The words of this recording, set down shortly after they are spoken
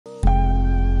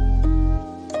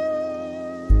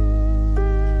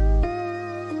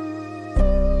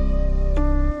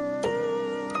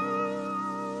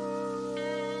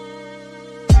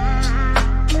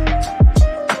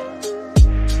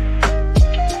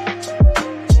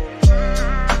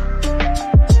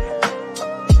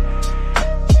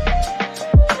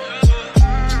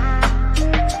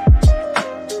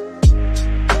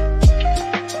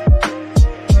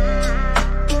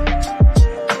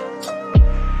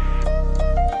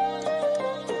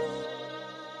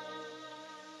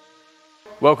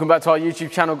Welcome back to our YouTube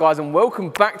channel, guys, and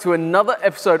welcome back to another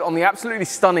episode on the absolutely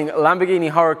stunning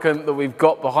Lamborghini Huracan that we've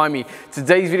got behind me.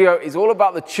 Today's video is all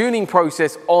about the tuning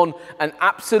process on an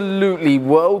absolutely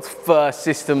world's first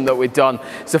system that we've done.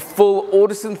 It's a full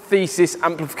Audison Thesis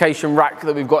amplification rack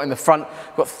that we've got in the front.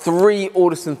 We've got 3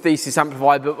 Audison Thesis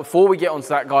amplifiers, but before we get onto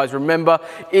that, guys, remember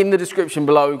in the description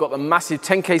below, we've got the massive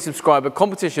 10K subscriber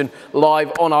competition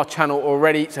live on our channel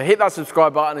already. So hit that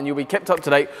subscribe button and you'll be kept up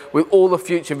to date with all the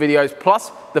future videos,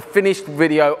 plus the finished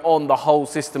video on the whole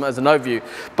system as an overview.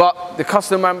 But the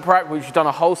custom amp rack, which we've done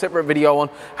a whole separate video on,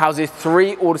 houses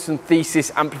 3 Audison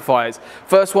Thesis amplifiers.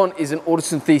 First one is an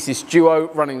Audison Thesis Duo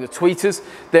running the tweeters.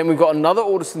 Then we've got another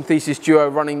Audison Thesis Duo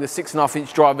running the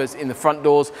 6.5-inch drivers in the front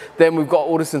doors. Then we've got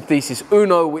Audison Thesis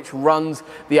Uno, which runs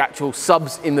the actual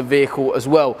subs in the vehicle as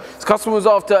well. This customer was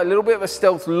after a little bit of a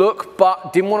stealth look,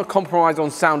 but didn't want to compromise on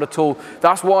sound at all.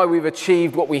 That's why we've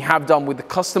achieved what we have done with the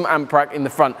custom amp rack in the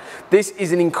front. This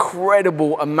is an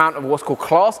incredible amount of what's called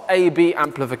Class A/B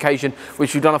amplification,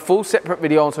 which we've done a full separate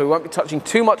video on, so we won't be touching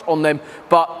too much on them,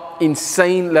 but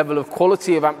insane level of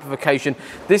quality of amplification.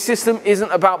 This system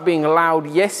isn't about being loud.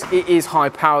 Yes, it is high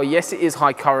power. Yes, it is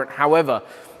high current. However,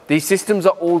 these systems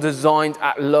are all designed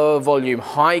at lower volume,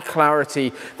 high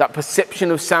clarity. That perception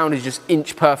of sound is just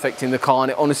inch perfect in the car,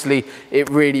 and it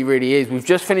really is. We've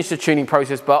just finished the tuning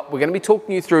process, but we're going to be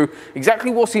talking you through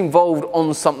exactly what's involved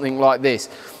on something like this.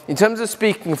 In terms of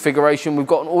speaker configuration, we've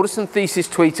got an Audison Thesis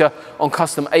tweeter on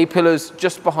custom A-pillars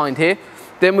just behind here.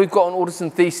 Then we've got an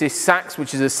Audison Thesis sax,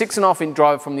 which is a 6.5-inch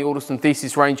driver from the Audison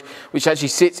Thesis range, which actually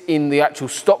sits in the actual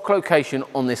stock location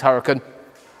on this Huracan.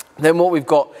 Then what we've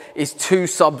got is 2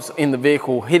 subs in the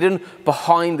vehicle hidden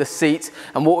behind the seats,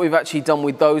 and what we've actually done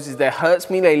with those is they're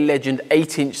Hertzmille Legend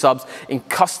 8-inch subs in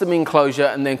custom enclosure,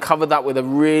 and then cover that with a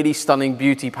really stunning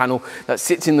beauty panel that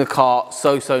sits in the car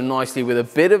so nicely with a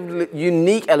bit of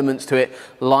unique elements to it,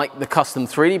 like the custom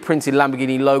 3D printed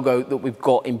Lamborghini logo that we've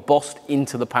got embossed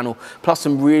into the panel, plus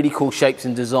some really cool shapes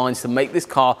and designs to make this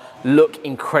car look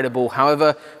incredible.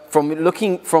 However, from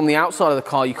looking from the outside of the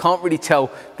car, you can't really tell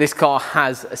this car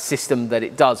has a system that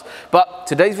it does. But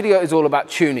today's video is all about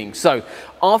tuning. So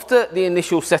after the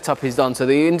initial setup is done, so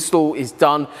the install is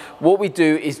done, what we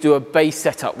do is do a bass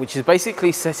setup, which is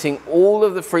basically setting all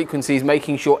of the frequencies,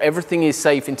 making sure everything is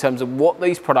safe in terms of what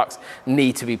these products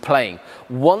need to be playing.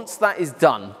 Once that is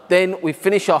done, then we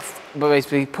finish off by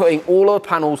basically putting all of the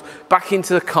panels back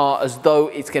into the car as though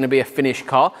it's going to be a finished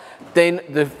car. Then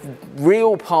the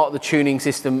real part of the tuning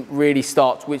system really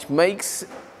starts, which makes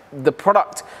the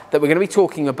product that we're going to be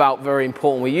talking about very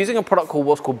important. We're using a product called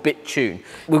what's called bitTune.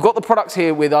 We've got the products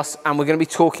here with us, and we're going to be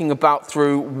talking about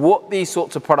through what these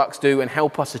sorts of products do and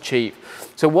help us achieve.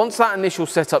 So once that initial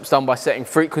setup's done by setting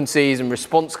frequencies and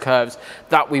response curves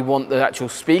that we want the actual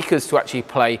speakers to actually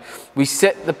play, we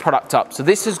set the product up. So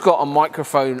this has got a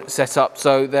microphone set up.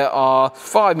 So there are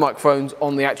 5 microphones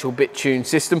on the actual bitTune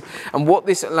system, and what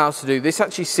this allows to do, this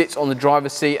actually sits on the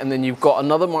driver's seat, and then you've got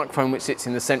another microphone which sits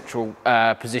in the central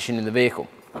position in the vehicle.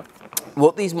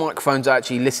 What these microphones are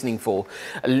actually listening for,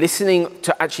 are listening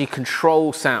to actually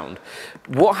control sound.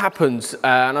 What happens,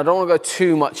 and I don't want to go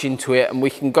too much into it, and we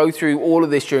can go through all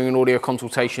of this during an audio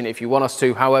consultation if you want us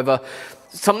to. However,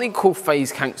 something called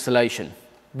phase cancellation.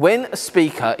 When a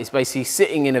speaker is basically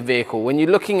sitting in a vehicle, when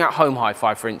you're looking at home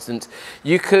hi-fi, for instance,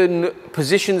 you can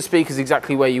position the speakers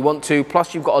exactly where you want to,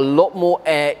 plus you've got a lot more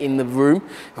air in the room.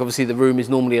 Obviously, the room is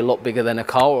normally a lot bigger than a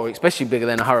car, or especially bigger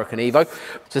than a Huracan Evo.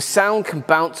 So sound can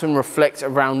bounce and reflect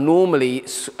around normally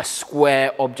a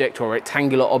square object or a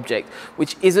rectangular object,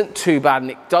 which isn't too bad,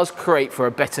 and it does create for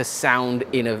a better sound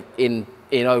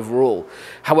in overall.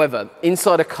 However,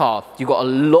 inside a car, you've got a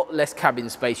lot less cabin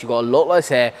space, you've got a lot less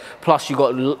air, plus you've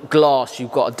got glass,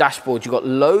 you've got a dashboard, you've got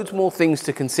loads more things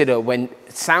to consider when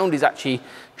sound is actually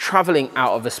traveling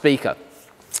out of a speaker.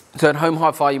 So in home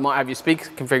hi-fi, you might have your speaker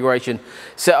configuration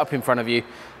set up in front of you.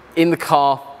 In the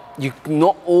car, you're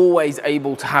not always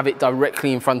able to have it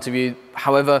directly in front of you.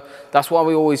 However, that's why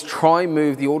we always try and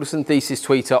move the Audison Thesis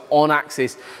tweeter on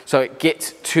axis so it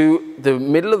gets to the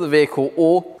middle of the vehicle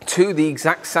or to the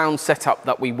exact sound setup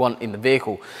that we want in the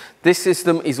vehicle. This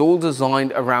system is all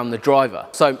designed around the driver.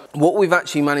 So what we've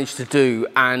actually managed to do,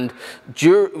 and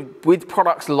with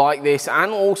products like this,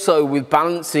 and also with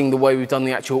balancing the way we've done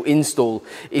the actual install,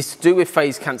 is to do with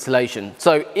phase cancellation.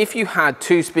 So if you had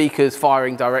 2 speakers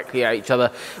firing directly at each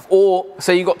other, or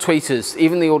say you got tweeters,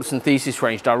 even the Audison Thesis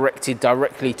range directed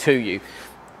directly to you,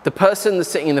 the person that's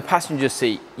sitting in the passenger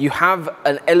seat, you have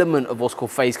an element of what's called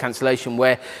phase cancellation,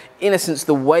 where in essence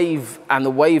the wave and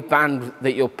the wave band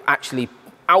that you're actually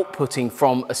outputting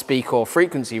from a speaker or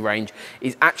frequency range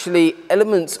is actually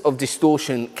elements of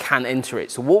distortion can enter it.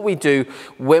 So what we do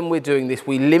when we're doing this,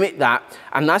 we limit that,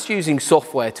 and that's using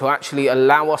software to actually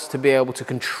allow us to be able to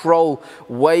control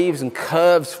waves and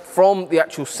curves from the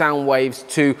actual sound waves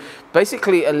to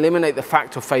basically eliminate the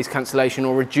factor of phase cancellation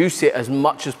or reduce it as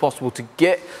much as possible to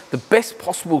get the best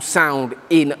possible sound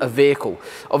in a vehicle.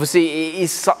 Obviously, it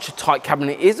is such a tight cabin.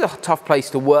 It is a tough place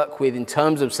to work with in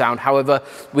terms of sound. However,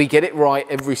 we get it right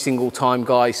every single time,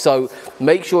 guys. So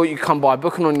make sure you come by,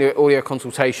 book an audio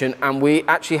consultation, and we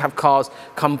actually have cars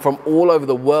come from all over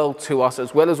the world to us,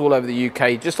 as well as all over the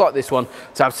UK, just like this one,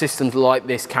 to have systems like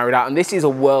this carried out. And this is a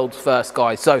world's first,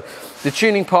 guys. So the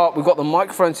tuning part, we've got the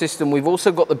microphone system. We've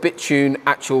also got the bitTune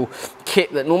actual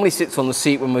kit that normally sits on the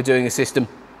seat when we're doing a system.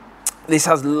 This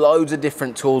has loads of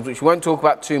different tools, which we won't talk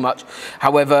about too much.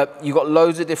 However, you've got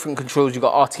loads of different controls. You've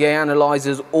got RTA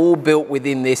analyzers all built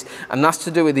within this, and that's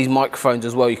to do with these microphones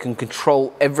as well. You can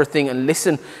control everything and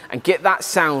listen and get that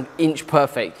sound inch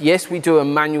perfect. Yes, we do a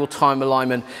manual time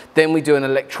alignment, then we do an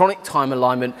electronic time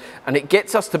alignment, and it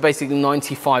gets us to basically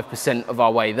 95% of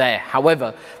our way there.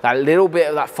 However, that little bit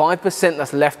of that 5%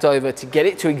 that's left over to get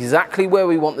it to exactly where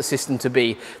we want the system to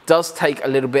be does take a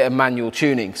little bit of manual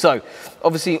tuning. So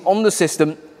obviously on the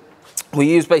system, we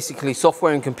use basically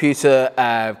software and computer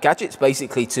gadgets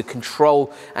basically to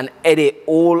control and edit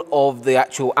all of the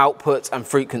actual outputs and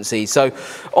frequencies. So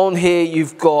on here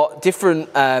you've got different,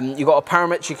 you've got a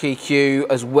parametric EQ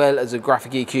as well as a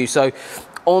graphic EQ. So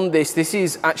on this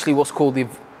is actually what's called the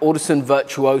Audison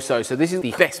Virtuoso. So this is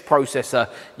the best processor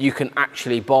you can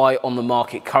actually buy on the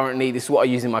market currently. This is what I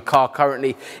use in my car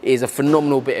currently. It is a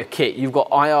phenomenal bit of kit. You've got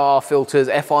IR filters,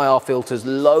 FIR filters,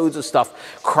 loads of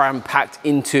stuff cram packed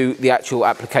into the actual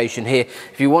application here.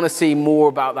 If you want to see more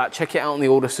about that, check it out on the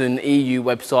Audison EU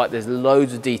website. There's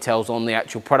loads of details on the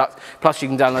actual product. Plus you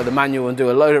can download the manual and do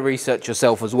a load of research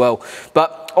yourself as well.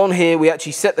 But on here, we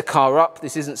actually set the car up.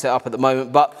 This isn't set up at the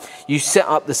moment, but you set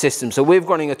up the system. So we're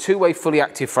running a two-way fully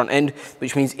active front end,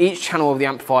 which means each channel of the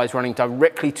amplifier is running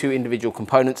directly to individual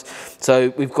components. So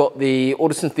we've got the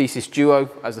Audison Thesis Duo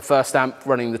as the first amp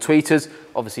running the tweeters,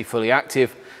 obviously fully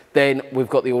active. Then we've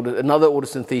got another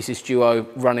Audison Thesis Duo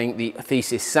running the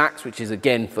Thesis Sax, which is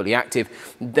again fully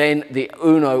active. Then the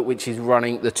Uno, which is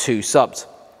running the two subs.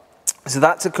 So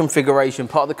that's a configuration.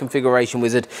 Part of the configuration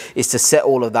wizard is to set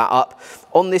all of that up.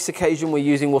 On this occasion, we're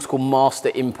using what's called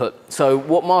master input. So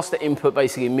what master input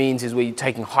basically means is we're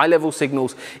taking high-level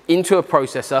signals into a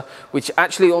processor, which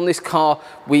actually on this car,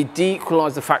 we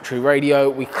de-equalize the factory radio,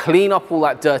 we clean up all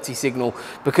that dirty signal,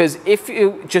 because if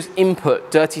you just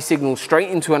input dirty signal straight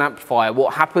into an amplifier,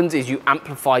 what happens is you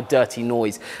amplify dirty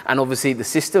noise, and obviously the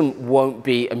system won't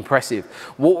be impressive.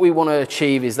 What we want to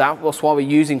achieve is that's why we're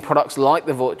using products like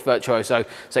the Virtuoso,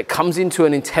 so it comes into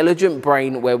an intelligent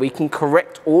brain where we can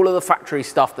correct all of the factory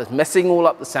stuff that's messing all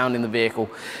up the sound in the vehicle,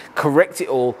 correct it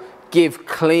all, give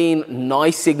clean,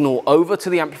 nice signal over to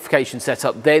the amplification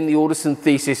setup. Then the Audison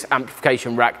Thesis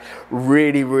amplification rack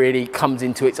really comes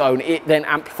into its own. It then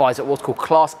amplifies at what's called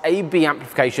Class AB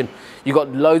amplification. You've got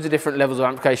loads of different levels of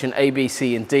amplification, A, B,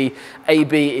 C, and D.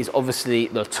 AB is obviously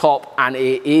the top, and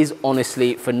it is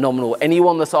honestly phenomenal.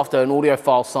 Anyone that's after an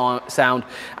audiophile sound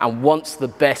and wants the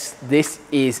best, this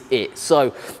is it.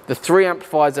 So the three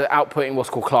amplifiers are outputting what's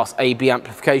called Class AB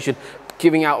amplification,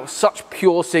 giving out such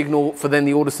pure signal for then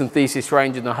the Audison Thesis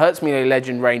range and the Hertzmille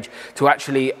Legend range to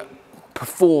actually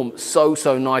perform so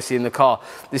nicely in the car.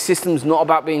 The system's not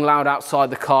about being loud outside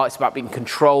the car, it's about being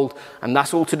controlled, and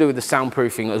that's all to do with the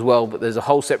soundproofing as well. But there's a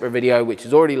whole separate video which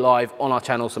is already live on our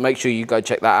channel, so make sure you go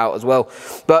check that out as well.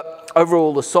 But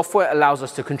overall, the software allows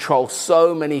us to control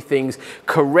so many things,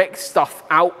 correct stuff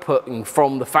outputting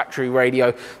from the factory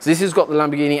radio. So this has got the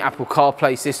Lamborghini Apple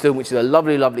CarPlay system, which is a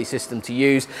lovely system to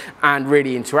use and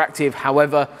really interactive.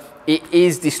 However, it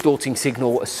is distorting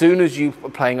signal as soon as you are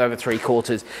playing over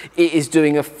 3/4. It is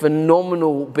doing a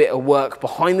phenomenal bit of work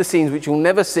behind the scenes, which you'll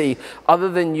never see other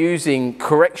than using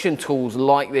correction tools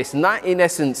like this. And that in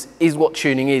essence is what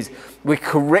tuning is. We're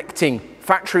correcting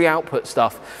factory output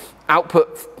stuff.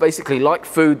 Output basically like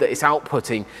food that it's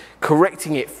outputting,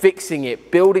 correcting it, fixing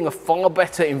it, building a far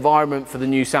better environment for the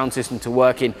new sound system to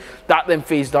work in. That then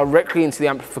feeds directly into the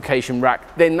amplification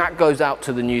rack. Then that goes out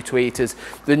to the new tweeters,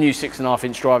 the new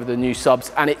 6.5-inch driver, the new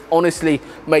subs, and it honestly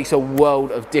makes a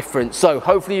world of difference. So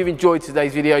hopefully you've enjoyed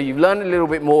today's video. You've learned a little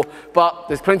bit more, but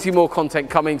there's plenty more content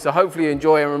coming. So hopefully you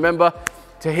enjoy, and remember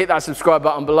to hit that subscribe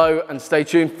button below and stay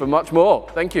tuned for much more.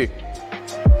 Thank you.